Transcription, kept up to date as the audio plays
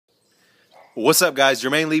What's up, guys?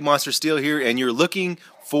 Jermaine Lee Monster Steel here, and you're looking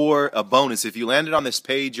for a bonus. If you landed on this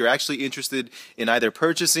page, you're actually interested in either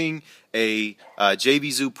purchasing a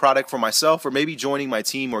JV Zoo product for myself or maybe joining my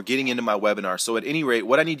team or getting into my webinar. So at any rate,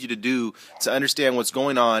 what I need you to do to understand what's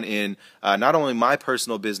going on in not only my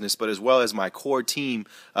personal business but as well as my core team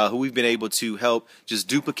who we've been able to help just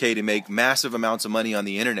duplicate and make massive amounts of money on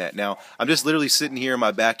the internet. Now, I'm just literally sitting here in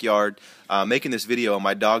my backyard making this video, and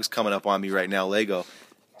my dog's coming up on me right now, Lego.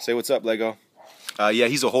 Say what's up, Lego. Yeah,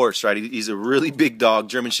 he's a horse, right? He's a really big dog,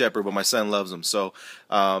 German Shepherd, but my son loves him. So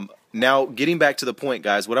now getting back to the point,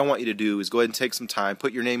 guys, what I want you to do is go ahead and take some time,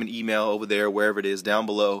 put your name and email over there, wherever it is, down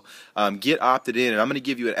below. Get opted in, and I'm going to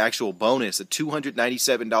give you an actual bonus, a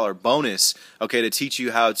 $297 bonus, okay, to teach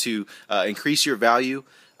you how to increase your value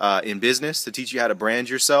in business, to teach you how to brand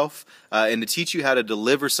yourself, and to teach you how to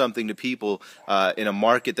deliver something to people in a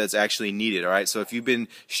market that's actually needed. All right. So if you've been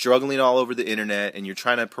struggling all over the internet and you're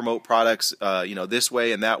trying to promote products, this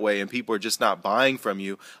way and that way, and people are just not buying from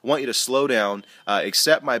you, I want you to slow down,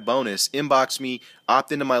 accept my bonus, inbox me,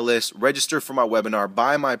 opt into my list, register for my webinar,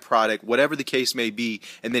 buy my product, whatever the case may be,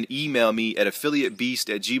 and then email me at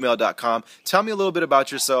affiliatebeast@gmail.com. Tell me a little bit about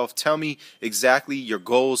yourself. Tell me exactly your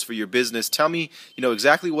goals for your business. Tell me,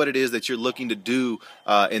 exactly what it is that you're looking to do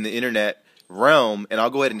in the internet realm, and I'll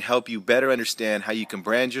go ahead and help you better understand how you can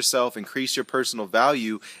brand yourself, increase your personal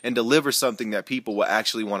value, and deliver something that people will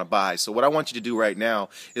actually want to buy. So what I want you to do right now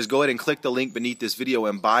is go ahead and click the link beneath this video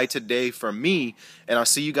and buy today from me, and I'll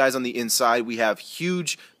see you guys on the inside. We have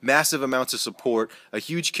huge, massive amounts of support, a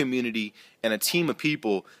huge community, and a team of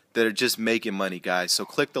people that are just making money, guys. So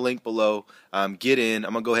click the link below, get in.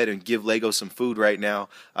 I'm gonna go ahead and give Lego some food right now,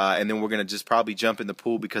 and then we're gonna just probably jump in the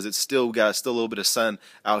pool because it's still got a little bit of sun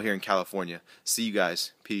out here in California. See you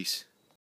guys. Peace.